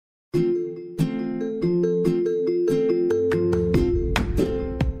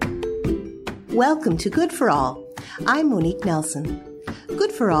Welcome to Good for All. I'm Monique Nelson.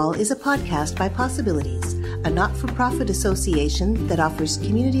 Good for All is a podcast by Possibilities, a not-for-profit association that offers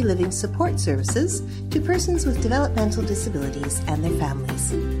community living support services to persons with developmental disabilities and their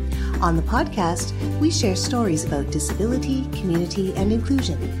families. On the podcast, we share stories about disability, community, and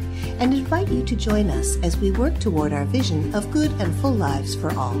inclusion, and invite you to join us as we work toward our vision of good and full lives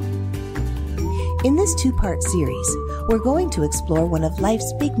for all. In this two-part series, we're going to explore one of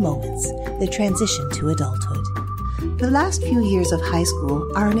life's big moments, the transition to adulthood. The last few years of high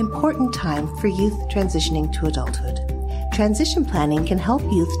school are an important time for youth transitioning to adulthood. Transition planning can help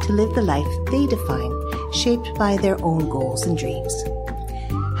youth to live the life they define, shaped by their own goals and dreams.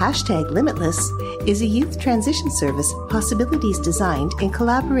 #Limitless is a youth transition service Possibilities designed in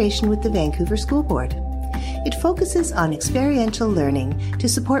collaboration with the Vancouver School Board. It focuses on experiential learning to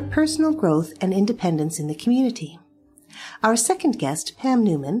support personal growth and independence in the community. Our second guest, Pam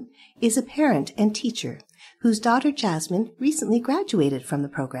Newman, is a parent and teacher whose daughter Jasmine recently graduated from the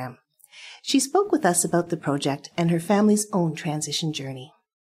program. She spoke with us about the project and her family's own transition journey.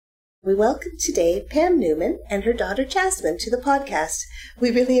 We welcome today Pam Newman and her daughter Jasmine to the podcast. We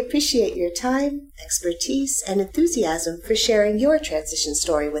really appreciate your time, expertise, and enthusiasm for sharing your transition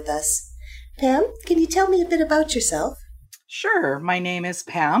story with us. Pam, can you tell me a bit about yourself? Sure. My name is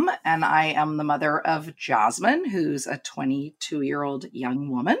Pam, and I am the mother of Jasmine, who's a 22-year-old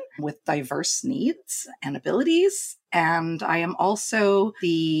young woman with diverse needs and abilities. And I am also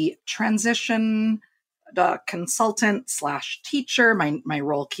the transition consultant / teacher. My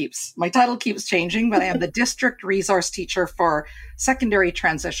title keeps changing, but I am the district resource teacher for secondary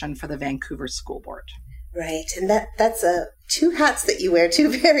transition for the Vancouver School Board. Right. And that's two hats that you wear, two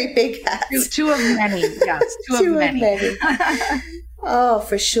very big hats. Two of many, yes. Two of many. Oh,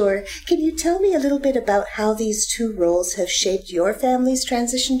 for sure. Can you tell me a little bit about how these two roles have shaped your family's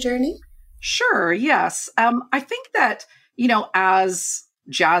transition journey? Sure, yes. I think that, as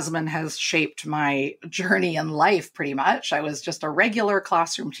Jasmine has shaped my journey in life pretty much, I was just a regular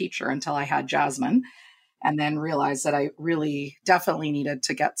classroom teacher until I had Jasmine, and then realized that I really definitely needed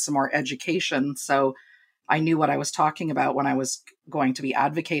to get some more education. So I knew what I was talking about when I was going to be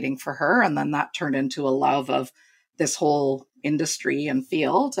advocating for her. And then that turned into a love of this whole industry and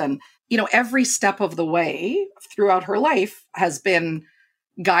field. And, every step of the way throughout her life has been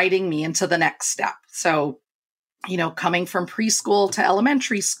guiding me into the next step. So, coming from preschool to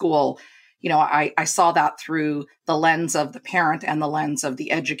elementary school, I saw that through the lens of the parent and the lens of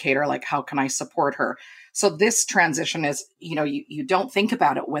the educator, like, how can I support her? So this transition is, you don't think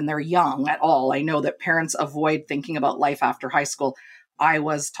about it when they're young at all. I know that parents avoid thinking about life after high school. I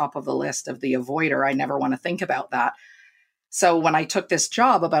was top of the list of the avoider. I never want to think about that. So when I took this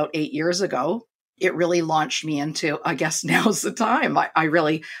job about 8 years ago, it really launched me into, I guess now's the time.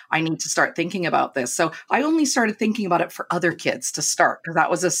 I need to start thinking about this. So I only started thinking about it for other kids to start, because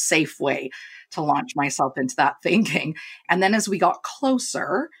that was a safe way to launch myself into that thinking. And then as we got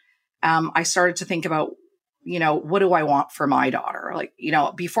closer, I started to think about, what do I want for my daughter? Like,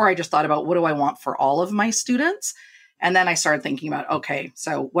 before I just thought about what do I want for all of my students? And then I started thinking about, okay,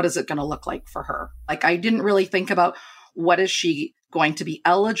 so what is it going to look like for her? Like, I didn't really think about what is she going to be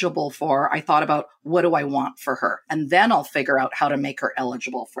eligible for. I thought about what do I want for her? And then I'll figure out how to make her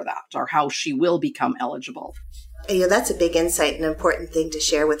eligible for that, or how she will become eligible. That's a big insight and important thing to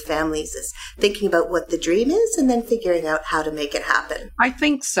share with families, is thinking about what the dream is and then figuring out how to make it happen. I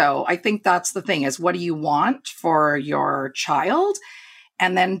think so. I think that's the thing, is what do you want for your child?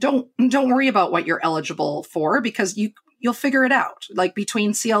 And then don't worry about what you're eligible for, because you'll figure it out. Like,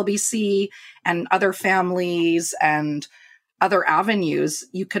 between CLBC and other families and other avenues,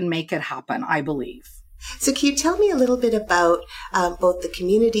 you can make it happen, I believe. So can you tell me a little bit about both the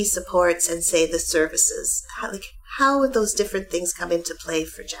community supports and, say, the services? How have those different things come into play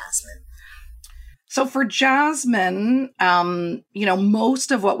for Jasmine? So for Jasmine,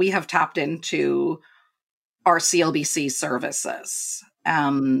 most of what we have tapped into are CLBC services,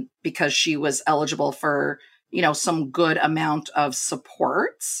 because she was eligible for, some good amount of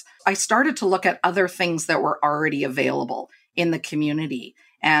supports. I started to look at other things that were already available in the community,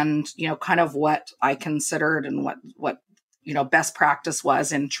 and, kind of what I considered and what best practice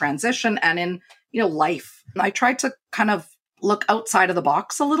was in transition and in, life. I tried to kind of look outside of the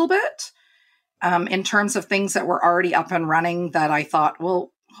box a little bit, in terms of things that were already up and running that I thought,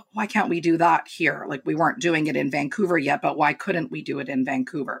 well, why can't we do that here? Like, we weren't doing it in Vancouver yet, but why couldn't we do it in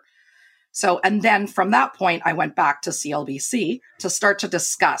Vancouver? So, and then from that point, I went back to CLBC to start to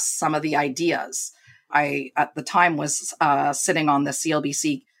discuss some of the ideas. I, at the time, was sitting on the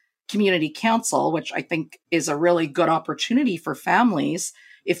CLBC Community Council, which I think is a really good opportunity for families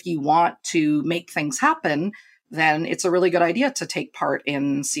if you want to make things happen, then it's a really good idea to take part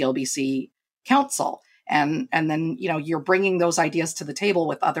in CLBC Council. And then, you're bringing those ideas to the table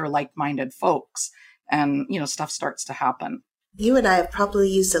with other like-minded folks, and, stuff starts to happen. You and I have probably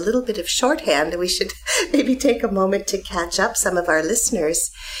used a little bit of shorthand, and we should maybe take a moment to catch up some of our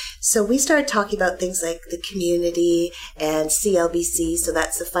listeners. So we started talking about things like the community and CLBC. So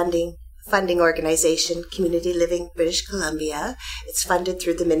that's the funding organization, Community Living British Columbia. It's funded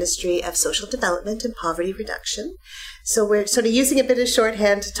through the Ministry of Social Development and Poverty Reduction. So we're sort of using a bit of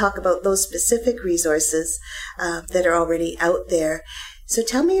shorthand to talk about those specific resources that are already out there. So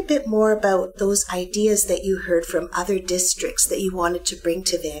tell me a bit more about those ideas that you heard from other districts that you wanted to bring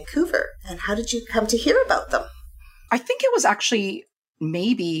to Vancouver, and how did you come to hear about them? I think it was actually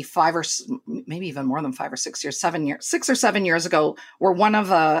maybe maybe even more than 5 or 6 years, 6 or 7 years ago, where one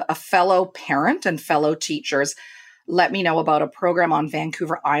of a fellow parent and fellow teachers let me know about a program on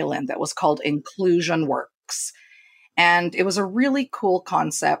Vancouver Island that was called Inclusion Works. And it was a really cool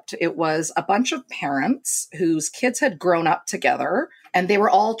concept. It was a bunch of parents whose kids had grown up together, and they were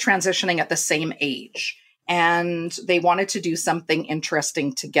all transitioning at the same age. And they wanted to do something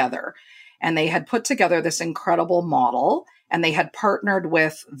interesting together. And they had put together this incredible model, and they had partnered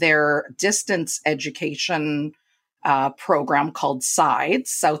with their distance education program called SIDES,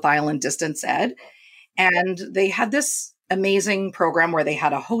 South Island Distance Ed. And they had this amazing program where they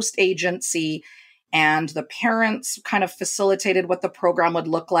had a host agency, and the parents kind of facilitated what the program would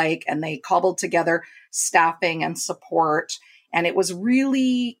look like, and they cobbled together staffing and support. And it was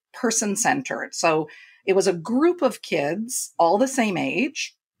really person-centered. So it was a group of kids, all the same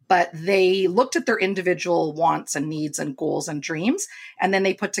age, but they looked at their individual wants and needs and goals and dreams. And then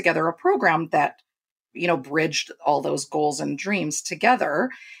they put together a program that, bridged all those goals and dreams together.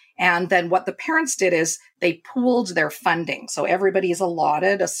 And then what the parents did is they pooled their funding. So everybody is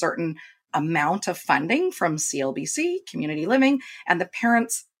allotted a certain amount of funding from CLBC, Community Living, and the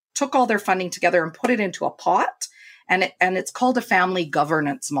parents took all their funding together and put it into a pot. And it's called a family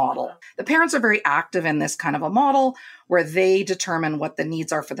governance model. The parents are very active in this kind of a model where they determine what the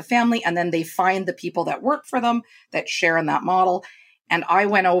needs are for the family, and then they find the people that work for them that share in that model. And I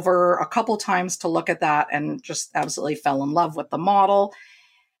went over a couple times to look at that and just absolutely fell in love with the model,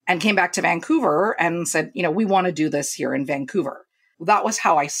 and came back to Vancouver and said, we want to do this here in Vancouver. That was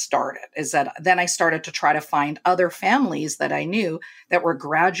how I started, is that then I started to try to find other families that I knew that were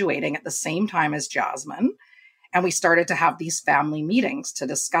graduating at the same time as Jasmine. And we started to have these family meetings to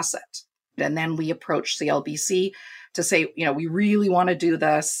discuss it. And then we approached CLBC to say, we really want to do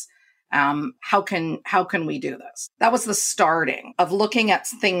this. How can we do this? That was the starting of looking at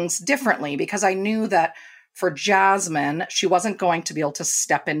things differently, because I knew that for Jasmine, she wasn't going to be able to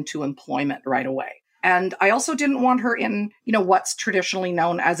step into employment right away. And I also didn't want her in, what's traditionally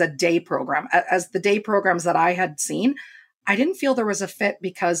known as a day program. As the day programs that I had seen, I didn't feel there was a fit,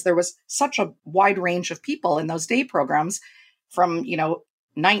 because there was such a wide range of people in those day programs from,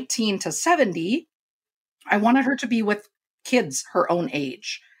 19 to 70. I wanted her to be with kids her own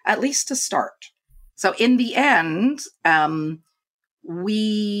age, at least to start. So in the end,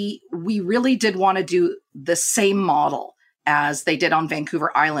 we really did want to do the same model as they did on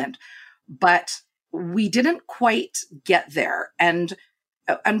Vancouver Island, but we didn't quite get there. And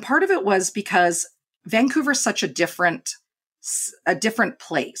part of it was because Vancouver's such a different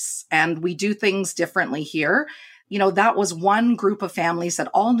place, and we do things differently here. That was one group of families that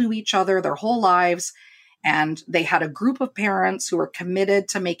all knew each other their whole lives, and they had a group of parents who were committed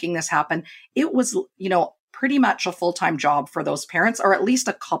to making this happen. It was, pretty much a full-time job for those parents, or at least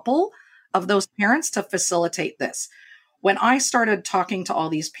a couple of those parents, to facilitate this. When I started talking to all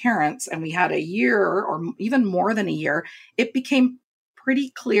these parents, and we had a year or even more than a year, it became pretty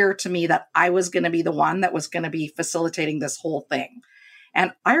clear to me that I was going to be the one that was going to be facilitating this whole thing.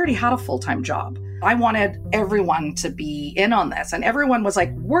 And I already had a full-time job. I wanted everyone to be in on this. And everyone was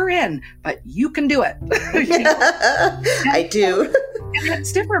like, we're in, but you can do it. I do. And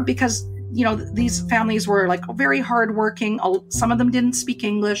it's different because, these families were like very hardworking. Some of them didn't speak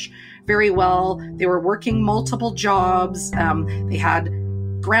English very well. They were working multiple jobs. They had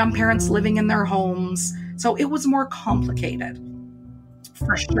grandparents living in their homes. So it was more complicated,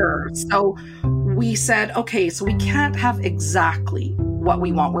 for sure. So we said, okay, so we can't have exactly what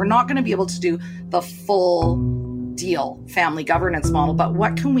we want. We're not going to be able to do the full deal family governance model, but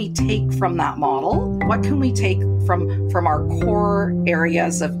what can we take from that model? What can we take from our core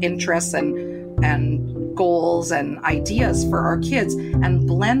areas of interests and goals and ideas for our kids, and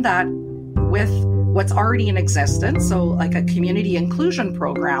blend that with what's already in existence, so like a community inclusion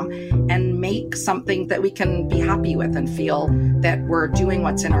program, and make something that we can be happy with and feel that we're doing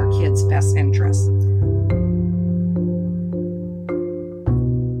what's in our kids' best interest.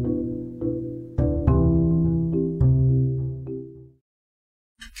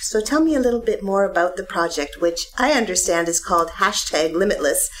 So tell me a little bit more about the project, which I understand is called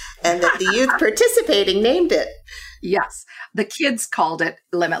 #Limitless, and that the youth participating named it. Yes, the kids called it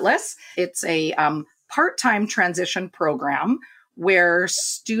Limitless. It's a part-time transition program where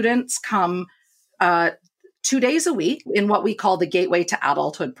students come 2 days a week in what we call the Gateway to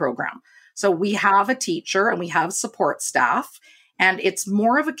Adulthood program. So we have a teacher and we have support staff, and it's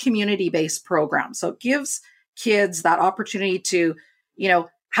more of a community-based program. So it gives kids that opportunity to,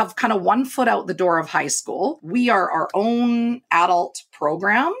 have kind of one foot out the door of high school. We are our own adult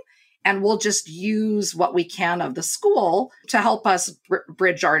program, and we'll just use what we can of the school to help us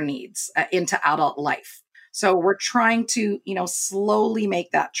bridge our needs into adult life. So we're trying to, slowly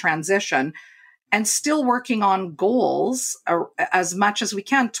make that transition and still working on goals as much as we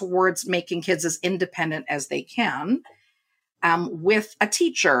can towards making kids as independent as they can with a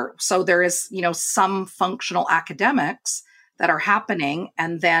teacher. So there is, some functional academics that are happening.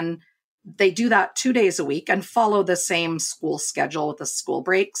 And then they do that 2 days a week and follow the same school schedule with the school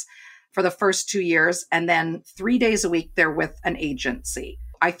breaks for the first 2 years. And then 3 days a week, they're with an agency.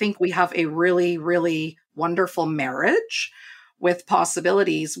 I think we have a really, really wonderful marriage with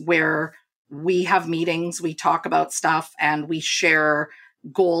Possibilities where we have meetings, we talk about stuff, and we share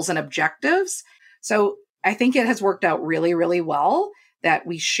goals and objectives. So I think it has worked out really, really well that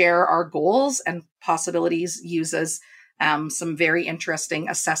we share our goals, and Possibilities uses some very interesting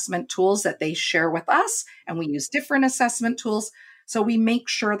assessment tools that they share with us, and we use different assessment tools. So we make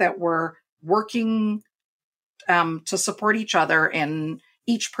sure that we're working to support each other in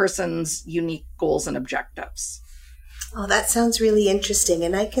each person's unique goals and objectives. Oh, that sounds really interesting.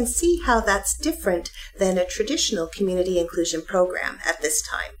 And I can see how that's different than a traditional community inclusion program at this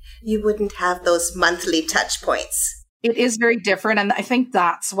time. You wouldn't have those monthly touch points. It is very different. And I think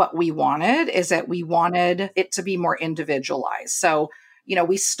that's what we wanted, is that we wanted it to be more individualized. So,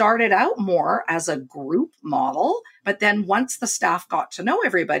 we started out more as a group model, but then once the staff got to know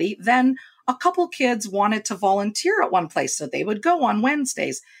everybody, then a couple kids wanted to volunteer at one place. So they would go on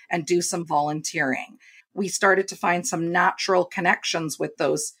Wednesdays and do some volunteering. We started to find some natural connections with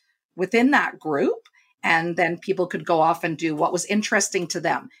those within that group. And then people could go off and do what was interesting to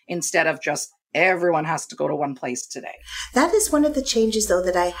them instead of just everyone has to go to one place today. That is one of the changes, though,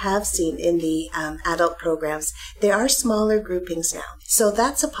 that I have seen in the adult programs. There are smaller groupings now. So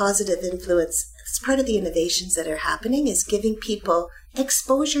that's a positive influence. It's part of the innovations that are happening, is giving people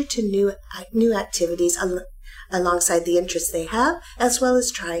exposure to new activities alongside the interests they have, as well as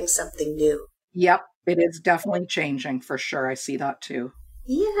trying something new. Yep, it is definitely changing for sure. I see that too.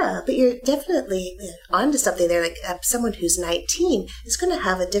 Yeah, but you're definitely onto something there. Like someone who's 19 is going to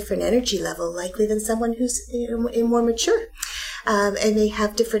have a different energy level likely than someone who's more mature. And they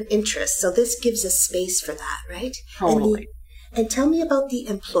have different interests. So this gives us space for that, right? Totally. And tell me about the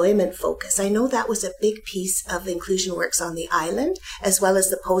employment focus. I know that was a big piece of Inclusion Works on the island, as well as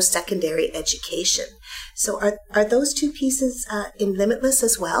the post-secondary education. So are those two pieces in Limitless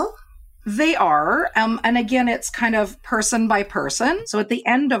as well? They are. And again, it's kind of person by person. So at the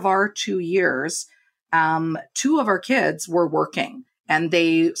end of our 2 years, 2 of our kids were working, and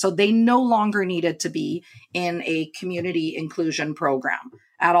they no longer needed to be in a community inclusion program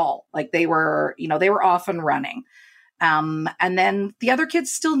at all. Like they were off and running. And then the other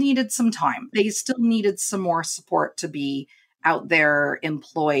kids still needed some time. They still needed some more support to be out there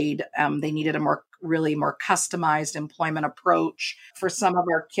employed. They needed a really more customized employment approach. For some of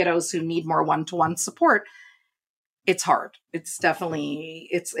our kiddos who need more one-to-one support, it's hard. It's definitely,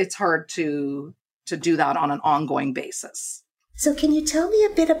 it's hard to do that on an ongoing basis. So can you tell me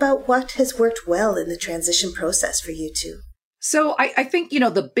a bit about what has worked well in the transition process for you two? So I think,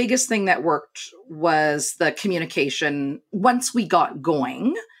 the biggest thing that worked was the communication. Once we got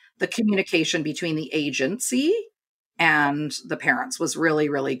going, the communication between the agency and the parents was really,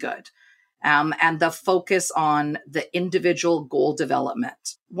 really good. And the focus on the individual goal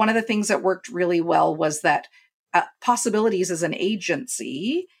development. One of the things that worked really well was that Possibilities as an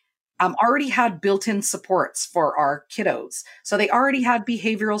agency already had built-in supports for our kiddos. So they already had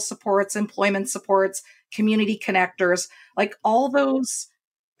behavioral supports, employment supports, community connectors, like all those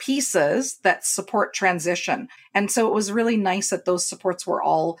pieces that support transition. And so it was really nice that those supports were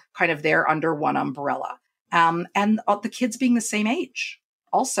all kind of there under one umbrella. And the kids being the same age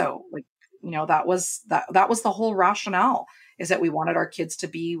also, like, that was the whole rationale, is that we wanted our kids to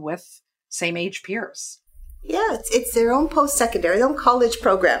be with same age peers. Yeah, it's their own post-secondary, their own college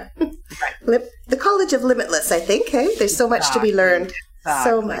program. Right. The College of Limitless, I think. Hey, there's so much to be learned.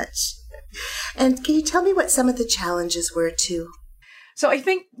 Exactly. So much. And can you tell me what some of the challenges were too? So I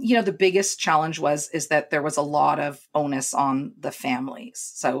think, the biggest challenge is that there was a lot of onus on the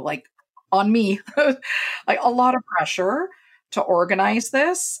families. So like on me, like a lot of pressure to organize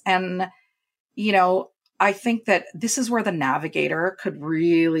this. And, I think that this is where the navigator could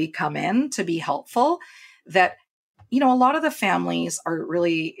really come in to be helpful. That, a lot of the families are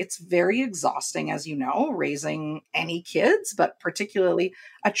really, it's very exhausting, as you know, raising any kids, but particularly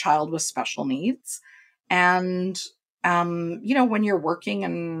a child with special needs. And when you're working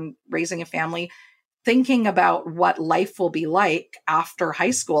and raising a family, thinking about what life will be like after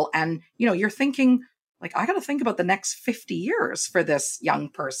high school. And, you're thinking like, I got to think about the next 50 years for this young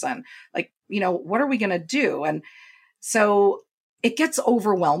person. Like, what are we going to do? And so it gets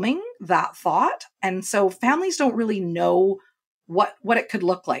overwhelming, that thought. And so families don't really know what it could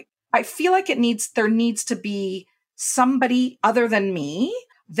look like. I feel like there needs to be somebody other than me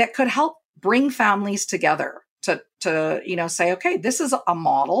that could help bring families together to say, okay, this is a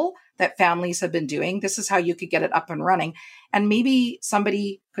model that families have been doing. This is how you could get it up and running. And maybe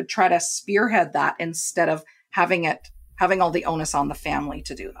somebody could try to spearhead that instead of having all the onus on the family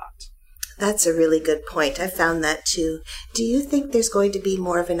to do that. That's a really good point. I found that too. Do you think there's going to be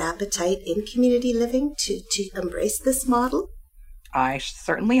more of an appetite in community living to embrace this model? I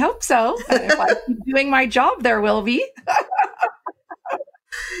certainly hope so. And if I keep doing my job, there will be.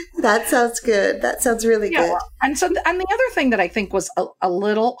 That sounds good. That sounds really good. And the other thing that I think was a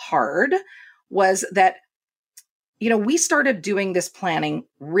little hard was that, we started doing this planning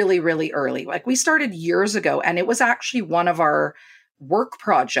really, really early. Like we started years ago, and it was actually one of our work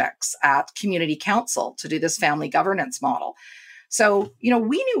projects at Community Council to do this family governance model. So, we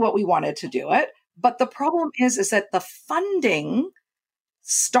knew what we wanted to do it, but the problem is that the funding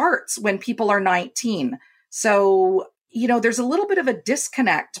starts when people are 19. So, there's a little bit of a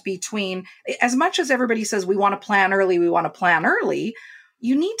disconnect between, as much as everybody says we want to plan early,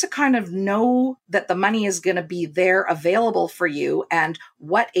 you need to kind of know that the money is going to be there available for you and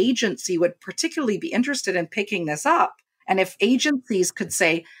what agency would particularly be interested in picking this up. And if agencies could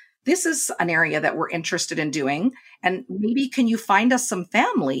say, this is an area that we're interested in doing, and maybe can you find us some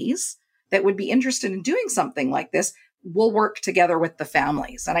families that would be interested in doing something like this? We'll work together with the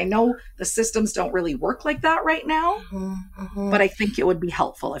families. And I know the systems don't really work like that right now, but I think it would be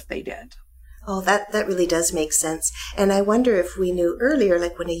helpful if they did. Oh, that really does make sense. And I wonder if we knew earlier,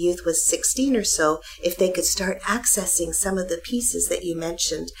 like when a youth was 16 or so, if they could start accessing some of the pieces that you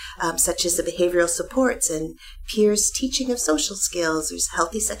mentioned, such as the behavioral supports and peers teaching of social skills, there's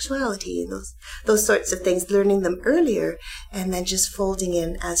healthy sexuality, and those sorts of things, learning them earlier and then just folding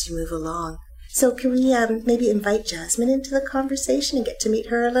in as you move along. So can we maybe invite Jasmine into the conversation and get to meet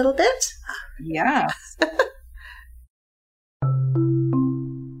her a little bit? Yeah.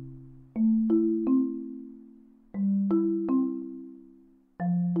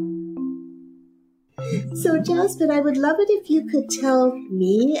 So Jasmine, I would love it if you could tell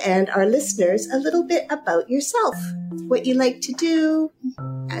me and our listeners a little bit about yourself, what you like to do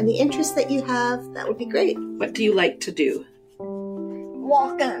and the interests that you have. That would be great. What do you like to do?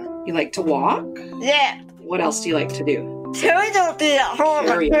 Walking. You like to walk? Yeah. What else do you like to do? Karaoke at home,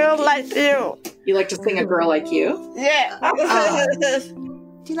 a girl like you. You like to sing A Girl Like You? Yeah.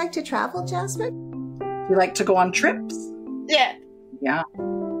 Do you like to travel, Jasmine? Do you like to go on trips? Yeah. Yeah.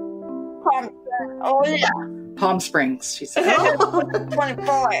 Oh, yeah. Palm Springs, she said.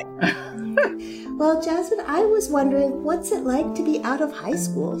 24. Well, Jasmine, I was wondering, what's it like to be out of high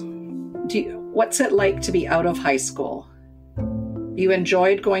school? What's it like to be out of high school? You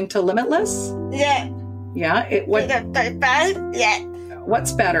enjoyed going to Limitless? Yeah. Yeah? Yeah.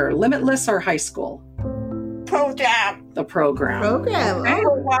 What's better, Limitless or high school? Program. The program. Okay.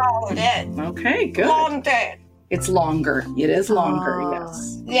 Oh, wow. Yeah. Okay, good. Longer. It's longer. It is longer,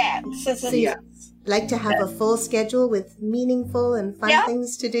 yes. Yeah. So you like to have a full schedule with meaningful and fun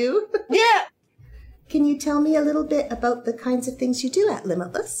things to do? Yeah. Can you tell me a little bit about the kinds of things you do at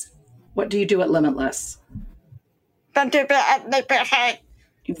Limitless? What do you do at Limitless?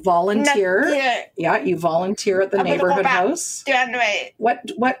 You volunteer. Yeah, you volunteer at the neighborhood house. January.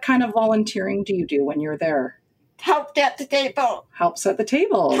 What kind of volunteering do you do when you're there? Help at the table. Helps at the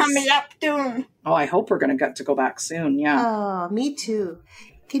tables. Coming up soon. Oh, I hope we're going to get to go back soon. Yeah. Oh, me too.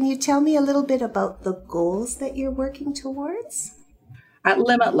 Can you tell me a little bit about the goals that you're working towards? At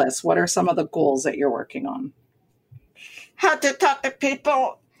Limitless, what are some of the goals that you're working on? How to talk to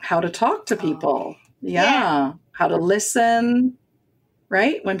people. How to talk to people. Yeah. How to listen.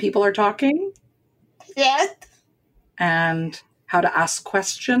 right? When people are talking, Yes. and how to ask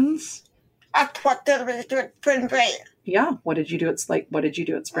questions. That's what did we do at spring break? Yeah. What did you do at spring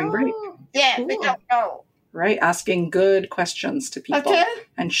break? Oh, Yeah, cool. we don't know. Right? Asking good questions to people Okay.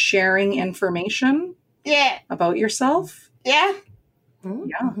 and sharing information Yeah. about yourself. Yeah.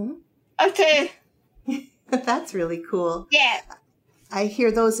 Mm-hmm. Okay. That's really cool. Yeah. I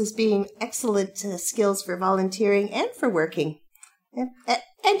hear those as being excellent skills for volunteering and for working.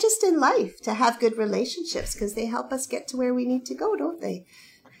 And just in life, to have good relationships, because they help us get to where we need to go, don't they?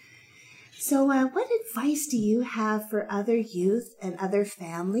 So what advice do you have for other youth and other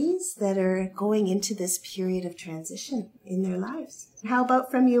families that are going into this period of transition in their lives? How about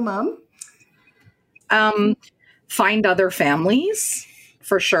from you, Mom? Find other families,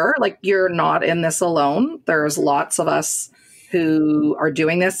 for sure. Like, you're not in this alone. There's lots of us who are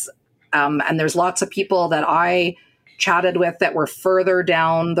doing this. And there's lots of people that I chatted with that were further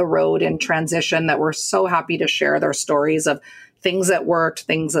down the road in transition that were so happy to share their stories of things that worked,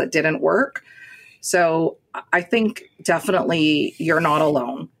 things that didn't work. So I think definitely you're not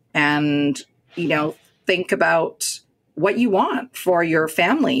alone. And, think about what you want for your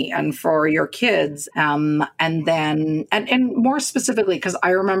family and for your kids. And more specifically, because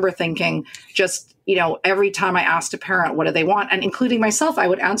I remember thinking just, every time I asked a parent, what do they want? And including myself, I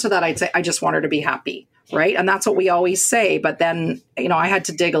would answer that. I'd say, I just want her to be happy. Right. And that's what we always say. But then, I had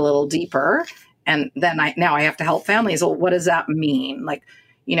to dig a little deeper. And then now I have to help families. Well, what does that mean? Like,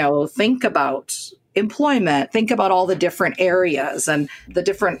 think about employment, think about all the different areas and the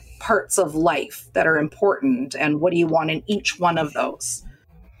different parts of life that are important. And what do you want in each one of those?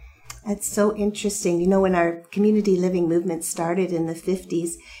 That's so interesting. When our community living movement started in the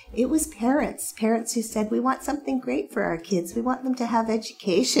 50s, it was parents who said, we want something great for our kids. We want them to have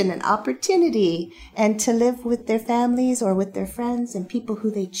education and opportunity and to live with their families or with their friends and people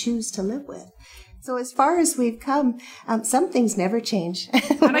who they choose to live with. So as far as we've come, some things never change.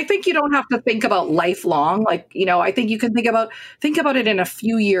 And I think you don't have to think about lifelong. Like, I think you can think about it in a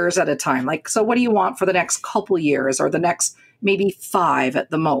few years at a time. Like, so what do you want for the next couple years or the next maybe 5 at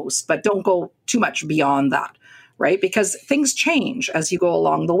the most? But don't go too much beyond that, right? Because things change as you go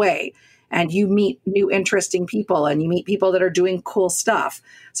along the way. And you meet new interesting people and you meet people that are doing cool stuff.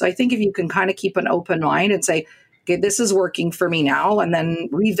 So I think if you can kind of keep an open mind and say, okay, this is working for me now, and then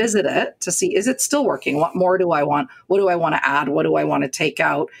revisit it to see, is it still working? What more do I want? What do I want to add? What do I want to take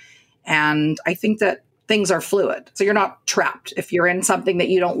out? And I think that things are fluid. So you're not trapped. If you're in something that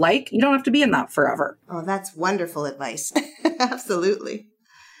you don't like, you don't have to be in that forever. Oh, that's wonderful advice. Absolutely.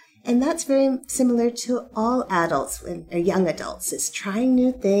 And that's very similar to all adults or young adults, is trying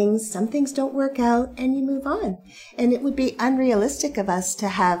new things. Some things don't work out and you move on. And it would be unrealistic of us to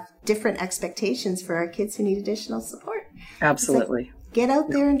have different expectations for our kids who need additional support. Absolutely. Like, get out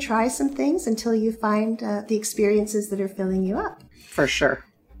there and try some things until you find the experiences that are filling you up. For sure.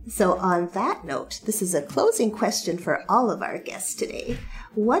 So on that note, this is a closing question for all of our guests today.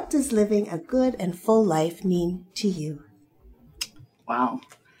 What does living a good and full life mean to you? Wow.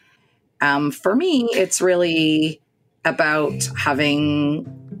 For me, it's really about having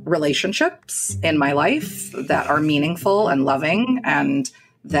relationships in my life that are meaningful and loving and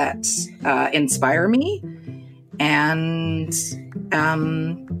that inspire me, and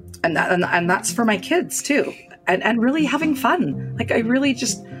that's for my kids too, and really having fun. Like, I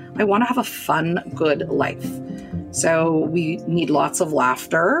want to have a fun, good life. So we need lots of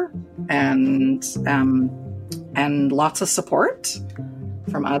laughter and lots of support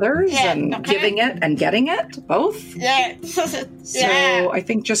from others, and giving it and getting it, both. Yeah. So I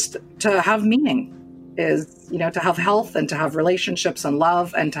think just to have meaning is, to have health and to have relationships and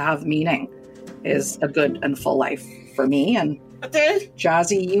love and to have meaning is a good and full life for me. And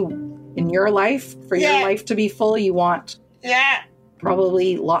Jazzy, you, in your life, for your life to be full, you want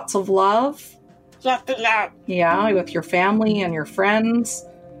probably lots of love. Lots of love. Yeah, with your family and your friends.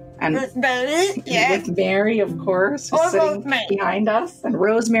 And with Mary, with Mary, of course, who's sitting behind us, and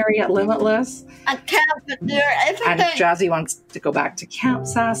Rosemary at Limitless. And Camp Sassamatt, everything. And Jazzy wants to go back to Camp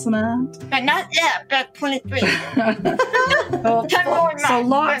Sassamatt. But not yet, but 23. So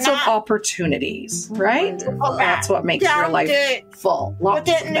lots of opportunities, right? That's what makes your life full.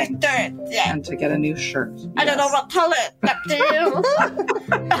 Lots of things. And to get a new shirt. I don't know what to tell it. Up to you.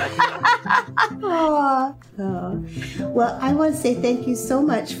 Well, I want to say thank you so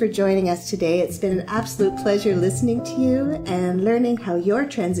much for joining us today. It's been an absolute pleasure listening to you and learning how your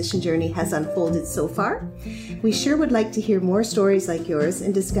transition journey has unfolded so far. We sure would like to hear more stories like yours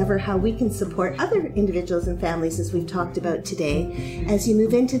and discover how we can support other individuals and families as we've talked about today as you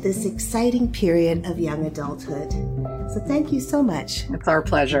move into this exciting period of young adulthood. So thank you so much. It's our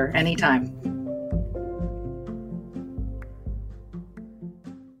pleasure. Anytime.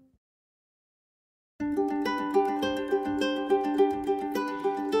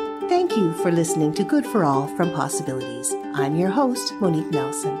 Thank you for listening to Good for All from Possibilities. I'm your host, Monique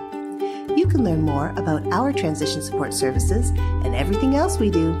Nelson. You can learn more about our transition support services and everything else we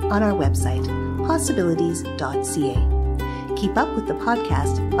do on our website, possibilities.ca. Keep up with the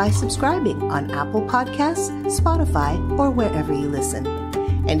podcast by subscribing on Apple Podcasts, Spotify, or wherever you listen.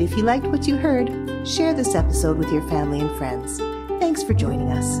 And if you liked what you heard, share this episode with your family and friends. Thanks for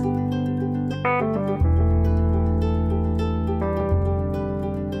joining us.